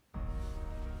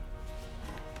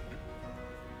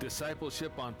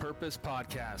Discipleship on Purpose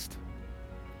podcast.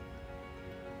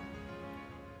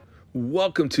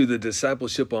 Welcome to the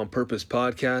Discipleship on Purpose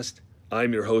podcast.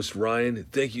 I'm your host, Ryan.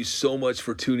 Thank you so much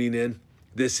for tuning in.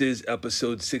 This is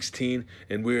episode 16,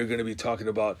 and we are going to be talking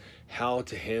about how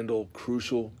to handle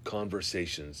crucial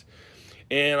conversations.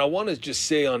 And I want to just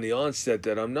say on the onset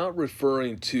that I'm not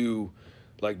referring to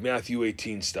like Matthew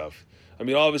 18 stuff. I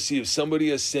mean, obviously, if somebody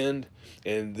has sinned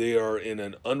and they are in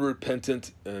an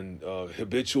unrepentant and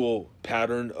habitual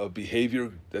pattern of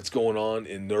behavior that's going on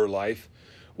in their life,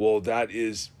 well, that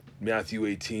is Matthew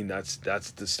 18. That's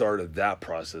the start of that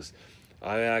process.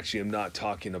 I actually am not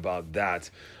talking about that.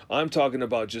 I'm talking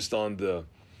about just on the,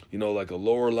 like a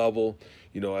lower level,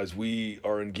 as we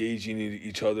are engaging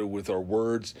each other with our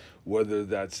words, whether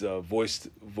that's voice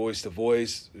to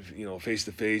voice, face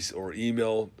to face, or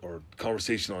email, or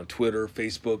conversation on Twitter,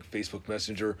 Facebook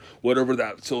Messenger, whatever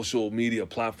that social media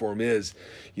platform is.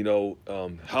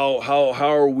 How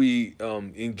are we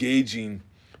engaging?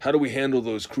 How do we handle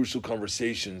those crucial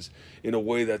conversations in a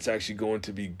way that's actually going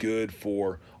to be good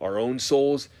for our own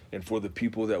souls and for the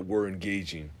people that we're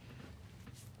engaging?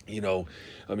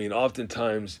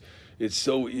 Oftentimes it's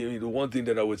so, the one thing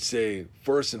that I would say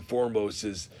first and foremost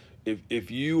is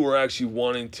if you are actually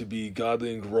wanting to be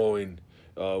godly and growing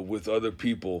with other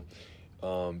people,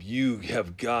 you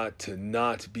have got to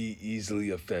not be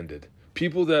easily offended.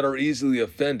 People that are easily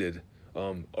offended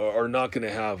are not going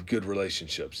to have good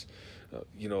relationships.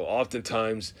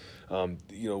 Oftentimes,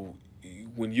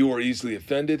 when you are easily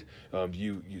offended,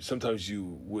 you sometimes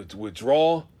you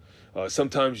withdraw.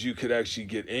 Sometimes you could actually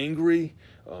get angry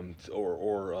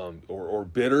or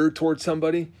bitter towards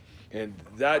somebody, and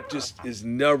that just is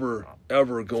never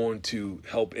ever going to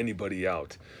help anybody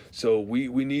out. So we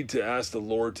need to ask the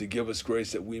Lord to give us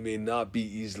grace that we may not be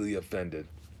easily offended.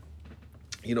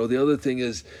 The other thing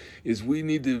is we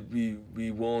need to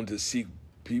be willing to seek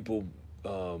people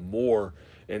more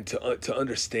and to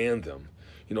understand them.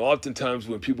 Oftentimes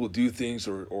when people do things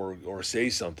or say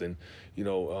something,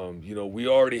 we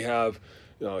already have,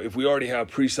 if we already have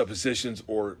presuppositions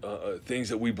or things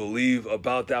that we believe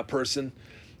about that person,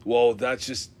 well,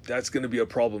 that's going to be a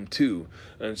problem too.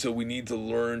 And so we need to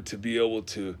learn to be able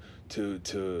to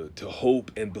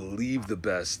hope and believe the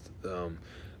best.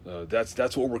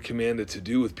 That's what we're commanded to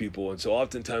do with people. And so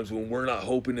oftentimes when we're not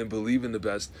hoping and believing the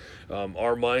best,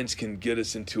 our minds can get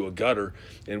us into a gutter,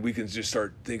 and we can just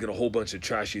start thinking a whole bunch of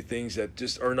trashy things that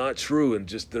just are not true, and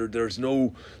just there's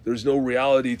no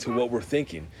reality to what we're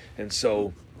thinking. And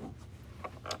so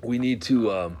we need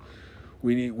to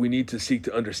we need to seek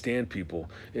to understand people.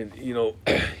 And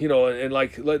and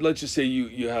like let's just say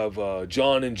you have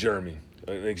John and Jeremy,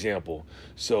 an example.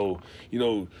 So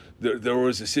there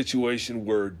was a situation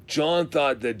where John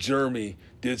thought that Jeremy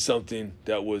did something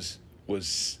that was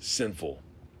sinful.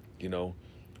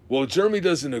 Well, Jeremy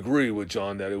doesn't agree with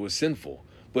John that it was sinful,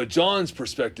 but John's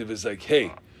perspective is like,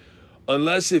 hey,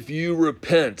 unless if you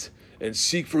repent and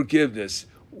seek forgiveness,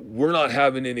 we're not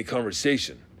having any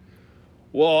conversation.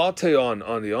 Well, I'll tell you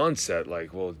on the onset,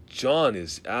 John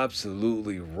is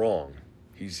absolutely wrong.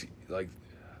 He's like,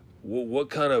 what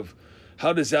kind of,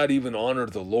 how does that even honor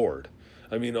the Lord?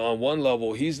 I mean, on one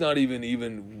level, he's not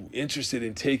even interested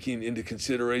in taking into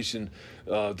consideration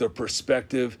the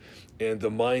perspective and the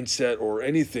mindset or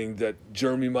anything that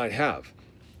Jeremy might have.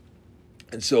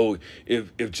 And so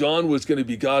if John was going to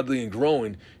be godly and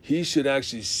growing, he should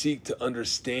actually seek to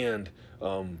understand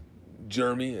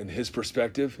Jeremy and his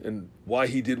perspective and why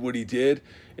he did what he did.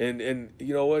 And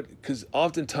you know what? Because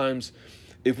oftentimes,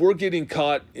 if we're getting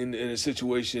caught in a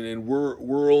situation and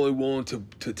we're only willing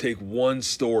to take one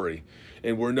story,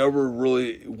 and we're never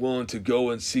really willing to go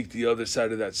and seek the other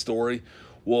side of that story,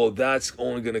 well, that's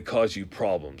only going to cause you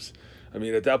problems. I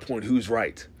mean, at that point, who's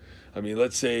right? I mean,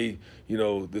 let's say,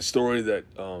 the story that,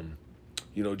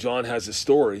 John has a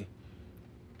story,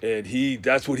 and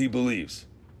that's what he believes.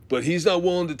 But he's not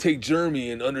willing to take Jeremy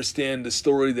and understand the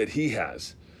story that he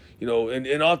has.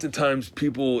 And oftentimes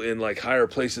people in higher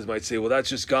places might say, well, that's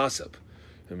just gossip.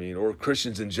 I mean, or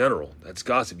Christians in general, that's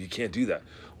gossip. You can't do that.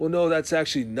 Well, no, that's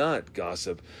actually not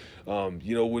gossip.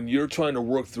 When you're trying to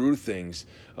work through things,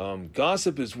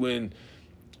 gossip is when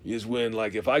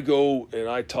if I go and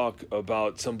I talk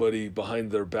about somebody behind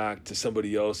their back to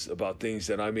somebody else about things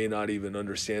that I may not even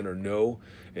understand or know,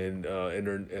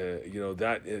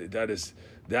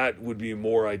 that would be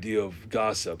more idea of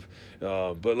gossip.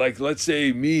 But let's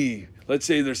say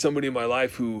there's somebody in my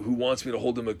life who wants me to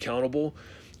hold them accountable,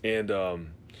 and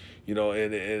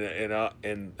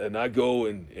I go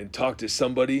and talk to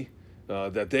somebody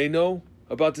that they know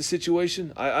about the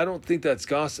situation. I don't think that's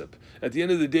gossip. At the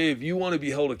end of the day, if you want to be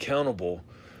held accountable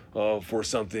for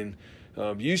something,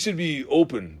 you should be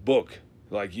open book.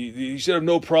 Like you should have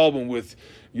no problem with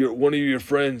one of your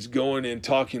friends going and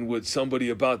talking with somebody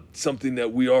about something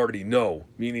that we already know.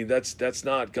 Meaning that's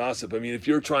not gossip. I mean, if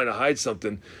you're trying to hide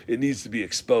something, it needs to be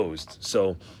exposed.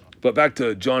 So, but back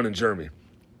to John and Jeremy.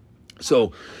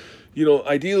 So,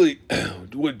 ideally,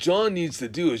 what John needs to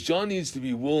do is John needs to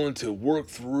be willing to work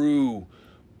through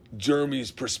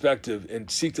Jeremy's perspective and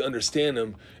seek to understand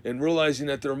him, and realizing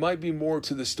that there might be more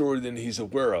to the story than he's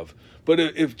aware of. But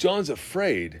if John's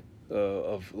afraid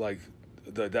of like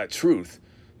that truth,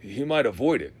 he might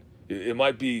avoid it. It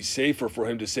might be safer for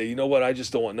him to say, you know what, I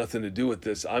just don't want nothing to do with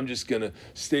this. I'm just going to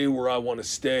stay where I want to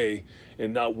stay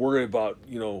and not worry about,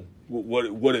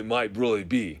 what it might really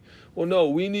be. Well, no,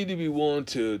 we need to be willing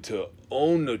to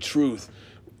own the truth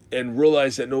and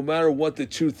realize that no matter what the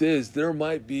truth is, there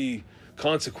might be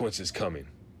consequences coming.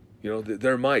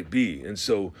 There might be. And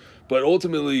so, but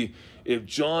ultimately, if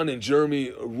John and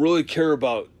Jeremy really care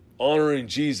about honoring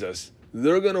Jesus,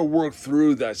 they're going to work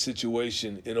through that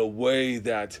situation in a way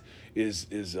that is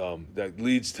that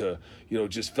leads to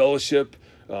just fellowship.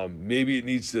 Maybe it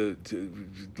needs to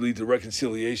lead to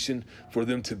reconciliation for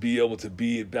them to be able to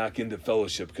be back into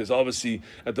fellowship. Because obviously,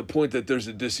 at the point that there's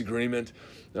a disagreement,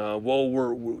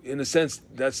 we're in a sense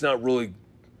that's not really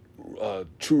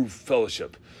true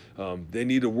fellowship. They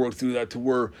need to work through that to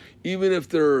where even if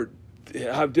they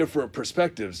have different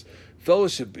perspectives,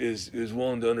 fellowship is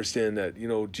willing to understand that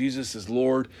Jesus is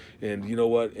Lord, and you know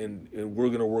what, and we're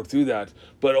going to work through that.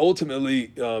 But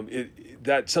ultimately,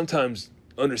 that sometimes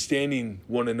understanding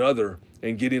one another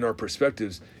and getting our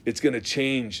perspectives, it's going to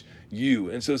change you.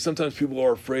 And so sometimes people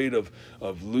are afraid of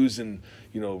losing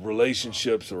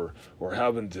relationships or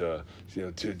having to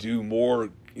to do more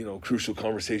crucial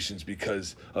conversations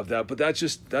because of that. But that's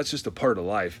just a part of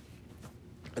life.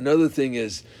 Another thing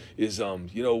is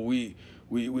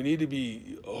we need to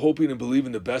be hoping and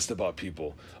believing the best about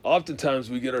people. Oftentimes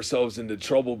we get ourselves into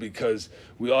trouble because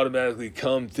we automatically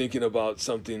come thinking about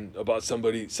something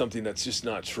that's just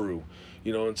not true.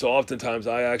 And so oftentimes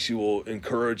I actually will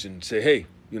encourage and say, hey,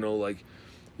 let's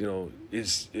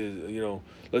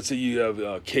say you have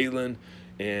Caitlin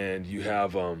and you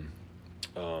have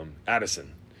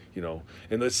Addison,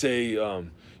 and let's say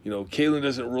Caitlin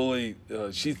doesn't really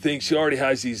she thinks she already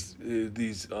has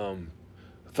these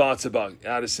thoughts about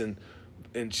Addison,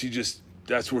 and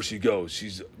that's where she goes.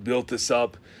 She's built this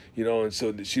up, and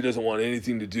so she doesn't want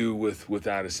anything to do with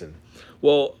Addison.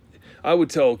 Well, I would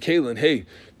tell Caitlin, hey,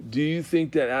 do you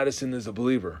think that Addison is a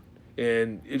believer?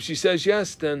 And if she says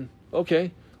yes, then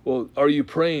okay. Well, are you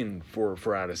praying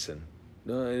for Addison?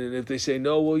 No, and if they say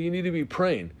no, well, you need to be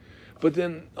praying. But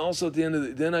then also at the end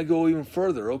of then I go even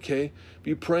further. Okay,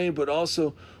 be praying, but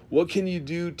also, what can you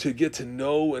do to get to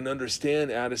know and understand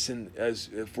Addison as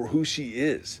for who she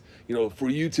is? For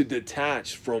you to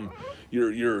detach from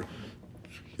your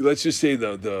let's just say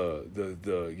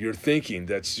the your thinking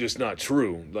that's just not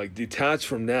true. Like, detach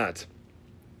from that.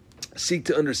 Seek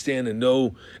to understand and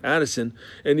know Addison,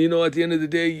 and at the end of the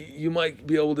day, you might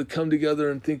be able to come together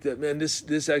and think that, man,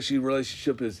 this actually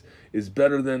relationship is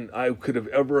better than I could have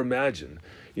ever imagined.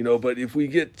 But if we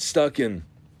get stuck in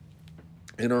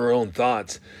our own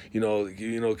thoughts,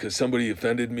 because somebody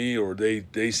offended me or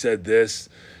they said this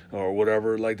or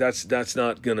whatever, like that's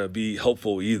not gonna be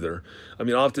helpful either. I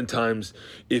mean, oftentimes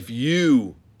if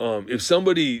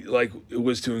somebody like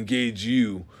was to engage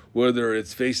you, whether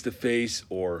it's face to face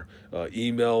or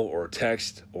email or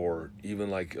text or even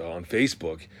like on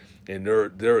Facebook, and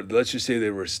they're let's just say they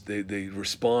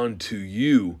respond to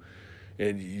you,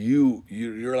 and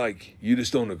you're like, you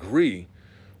just don't agree.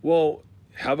 Well,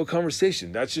 have a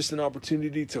conversation. That's just an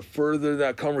opportunity to further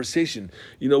that conversation.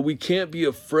 We can't be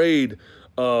afraid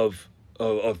of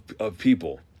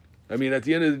people. I mean, at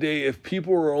the end of the day, if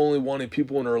people are only wanting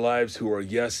people in our lives who are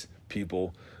yes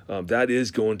people, that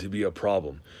is going to be a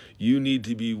problem. You need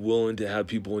to be willing to have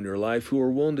people in your life who are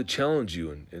willing to challenge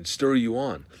you and stir you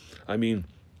on. I mean,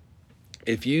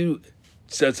 if you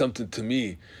said something to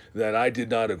me that I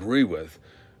did not agree with,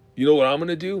 you know what I'm going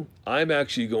to do? I'm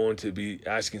actually going to be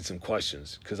asking some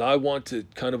questions because I want to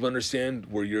kind of understand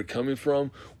where you're coming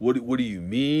from. What do you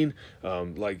mean?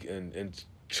 And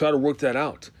try to work that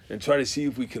out and try to see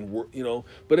if we can work,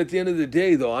 But at the end of the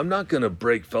day, though, I'm not going to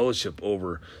break fellowship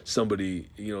over somebody,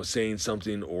 saying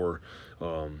something or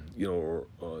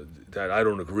that I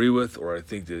don't agree with, or I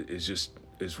think that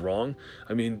is wrong.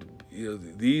 I mean,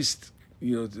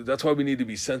 that's why we need to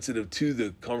be sensitive to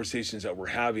the conversations that we're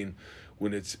having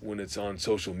when it's on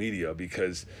social media,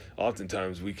 because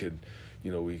oftentimes we could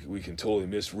we can totally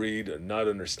misread and not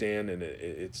understand, and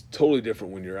it's totally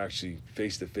different when you're actually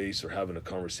face to face or having a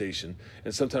conversation,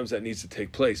 and sometimes that needs to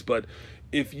take place. But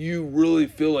if you really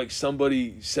feel like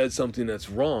somebody said something that's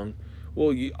wrong,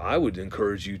 well, I would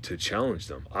encourage you to challenge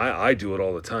them. I do it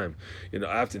all the time.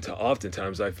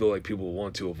 Oftentimes I feel like people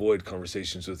want to avoid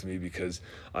conversations with me because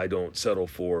I don't settle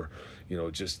for,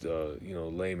 just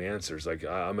lame answers. Like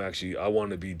I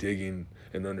want to be digging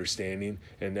and understanding,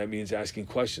 and that means asking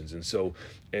questions. And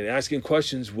asking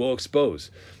questions will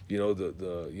expose.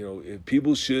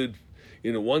 People should,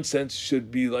 in one sense,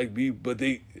 should be like me, but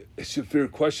they should fear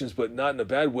questions, but not in a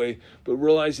bad way, but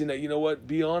realizing that,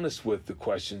 be honest with the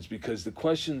questions, because the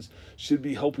questions should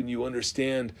be helping you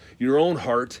understand your own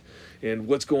heart and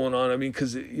what's going on. I mean,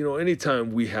 because,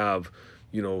 anytime we have,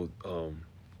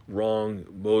 wrong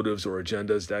motives or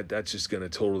agendas, that's just going to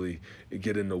totally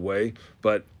get in the way.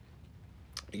 But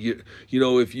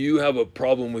if you have a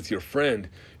problem with your friend,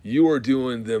 you are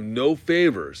doing them no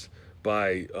favors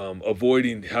by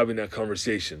avoiding having that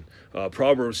conversation.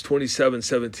 Proverbs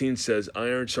 27:17 says,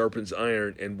 iron sharpens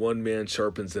iron and one man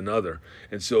sharpens another.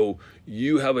 And so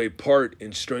you have a part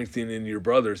in strengthening your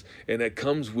brothers, and that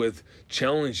comes with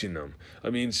challenging them.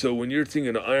 I mean, so when you're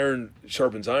thinking iron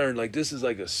sharpens iron, like this is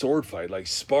like a sword fight, like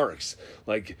sparks.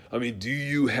 Do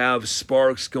you have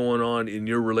sparks going on in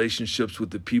your relationships with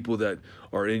the people that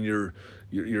are in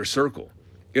your circle?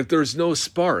 If there's no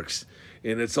sparks,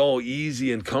 and it's all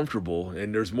easy and comfortable,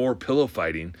 and there's more pillow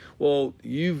fighting, well,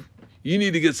 you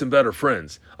need to get some better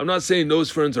friends. I'm not saying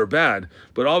those friends are bad,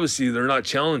 but obviously they're not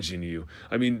challenging you.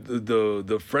 I mean,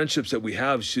 the friendships that we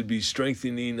have should be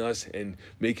strengthening us and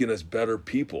making us better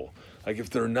people. Like if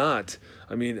they're not,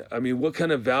 I mean, what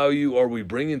kind of value are we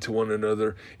bringing to one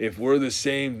another if we're the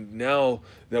same now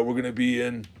that we're going to be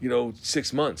in,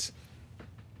 6 months?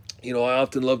 I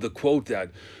often love the quote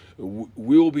that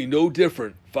we will be no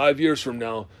different 5 years from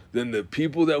now than the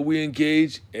people that we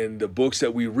engage and the books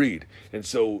that we read. And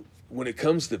so when it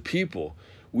comes to people,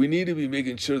 we need to be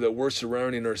making sure that we're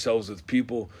surrounding ourselves with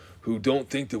people who don't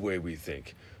think the way we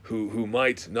think, who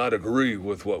might not agree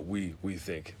with what we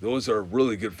think. Those are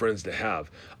really good friends to have.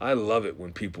 I love it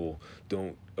when people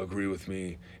don't agree with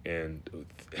me and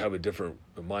have a different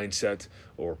mindset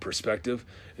or perspective,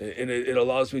 and it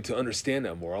allows me to understand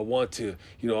that more. I want to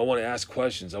ask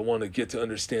questions. I want to get to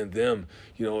understand them,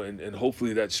 and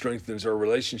hopefully that strengthens our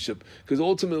relationship, because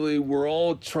ultimately we're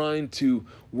all trying to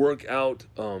work out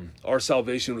our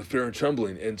salvation with fear and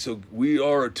trembling, and so we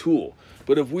are a tool.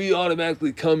 But if we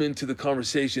automatically come into the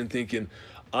conversation thinking,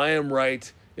 I am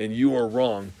right and you are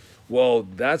wrong, well,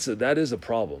 that is a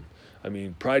problem. I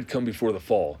mean, pride come before the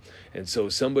fall. And so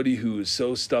somebody who is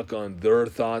so stuck on their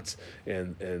thoughts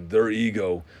and their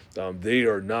ego,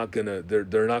 they're not gonna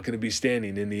be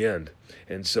standing in the end.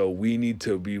 And so we need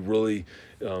to be really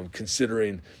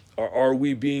considering, are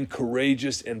we being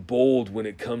courageous and bold when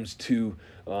it comes to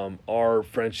our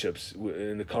friendships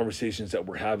and the conversations that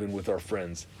we're having with our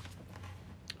friends?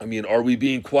 I mean, are we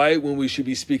being quiet when we should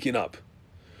be speaking up?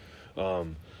 Are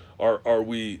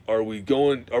we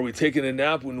taking a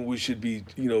nap when we should be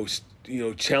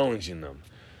challenging them?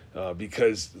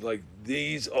 Because like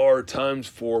these are times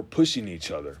for pushing each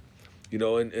other,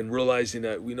 and realizing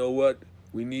that we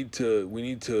need to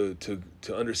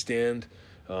understand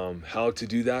how to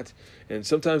do that. And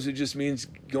sometimes it just means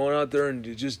going out there and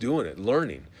just doing it,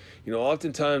 learning.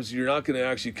 Oftentimes you're not going to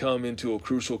actually come into a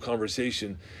crucial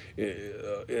conversation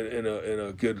in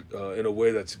a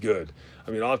way that's good.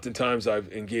 I mean, oftentimes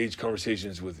I've engaged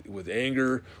conversations with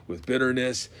anger, with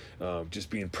bitterness, just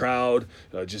being proud,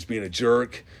 just being a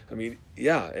jerk. I mean,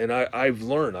 yeah, and I've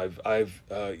learned. I've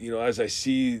as I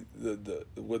see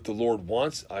what the Lord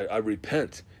wants, I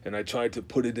repent and I try to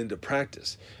put it into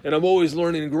practice. And I'm always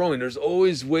learning and growing. There's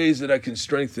always ways that I can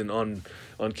strengthen on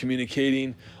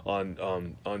communicating,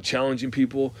 on challenging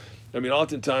people. I mean,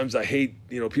 oftentimes I hate,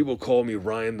 people call me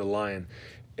Ryan the Lion,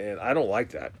 and I don't like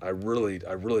that. I really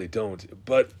don't.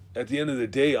 But at the end of the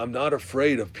day, I'm not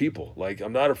afraid of people. Like,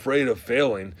 I'm not afraid of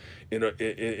failing in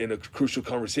a crucial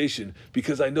conversation,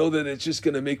 because I know that it's just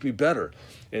going to make me better.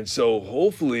 And so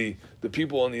hopefully the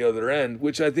people on the other end,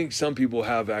 which I think some people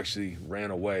have actually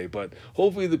ran away, but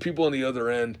hopefully the people on the other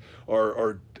end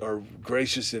are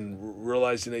gracious and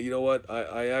realizing that,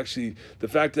 I actually, the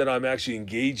fact that I'm actually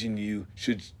engaging you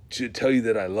should tell you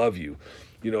that I love you.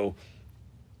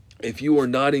 If you are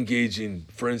not engaging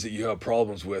friends that you have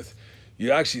problems with,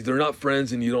 they're not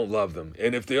friends and you don't love them.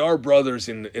 And if they are brothers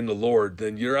in the Lord,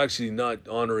 then you're actually not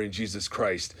honoring Jesus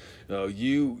Christ.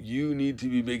 You need to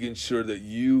be making sure that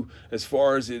you, as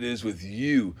far as it is with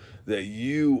you, that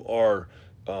you are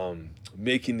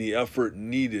making the effort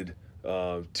needed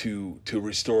to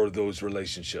restore those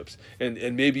relationships.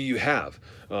 And maybe you have,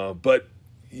 but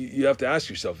you have to ask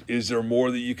yourself, is there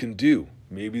more that you can do?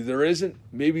 Maybe there isn't.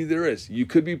 Maybe there is. You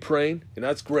could be praying, and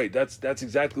that's great. That's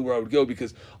exactly where I would go,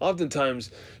 because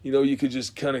oftentimes, you could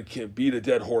just kind of beat a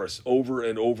dead horse over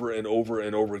and over and over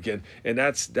and over again, and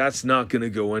that's not going to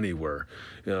go anywhere.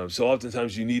 So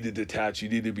oftentimes you need to detach. You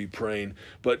need to be praying,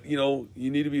 but you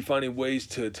need to be finding ways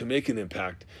to make an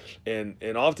impact. And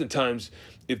oftentimes,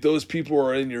 if those people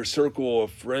are in your circle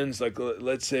of friends, like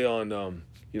let's say on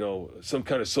some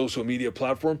kind of social media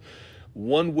platform,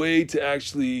 one way to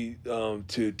actually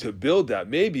to build that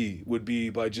maybe would be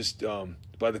by just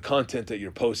by the content that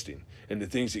you're posting and the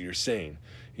things that you're saying,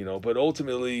 but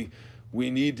ultimately we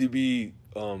need to be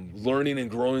learning and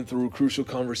growing through crucial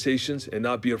conversations and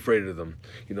not be afraid of them,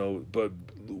 but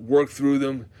work through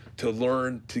them to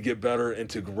learn, to get better, and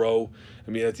to grow.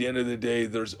 I mean, at the end of the day,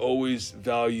 there's always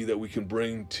value that we can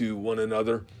bring to one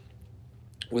another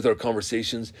with our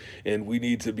conversations, and we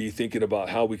need to be thinking about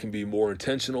how we can be more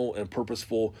intentional and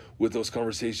purposeful with those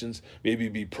conversations. Maybe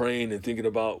be praying and thinking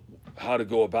about how to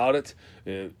go about it,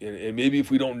 and maybe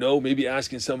if we don't know, maybe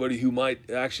asking somebody who might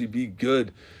actually be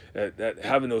good at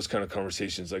having those kind of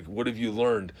conversations. Like, what have you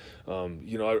learned?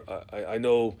 I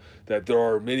know that there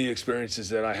are many experiences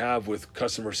that I have with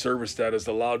customer service that has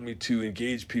allowed me to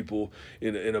engage people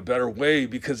in a better way,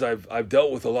 because I've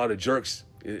dealt with a lot of jerks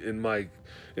in my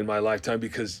lifetime.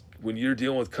 Because when you're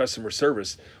dealing with customer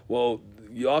service, well,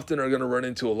 you often are going to run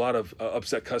into a lot of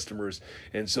upset customers.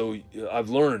 And so I've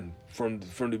learned from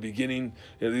the beginning,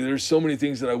 there's so many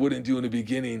things that I wouldn't do in the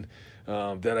beginning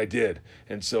that I did.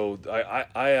 And so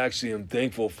I actually am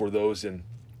thankful for those. And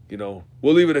we'll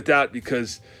leave it at that,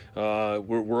 because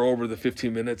we're over the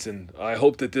 15 minutes, and I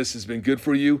hope that this has been good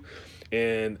for you.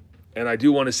 And I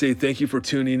do want to say thank you for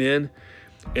tuning in.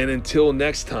 And until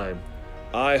next time,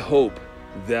 I hope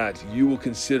that you will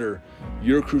consider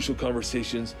your crucial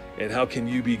conversations and how can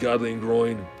you be godly and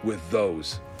growing with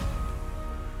those.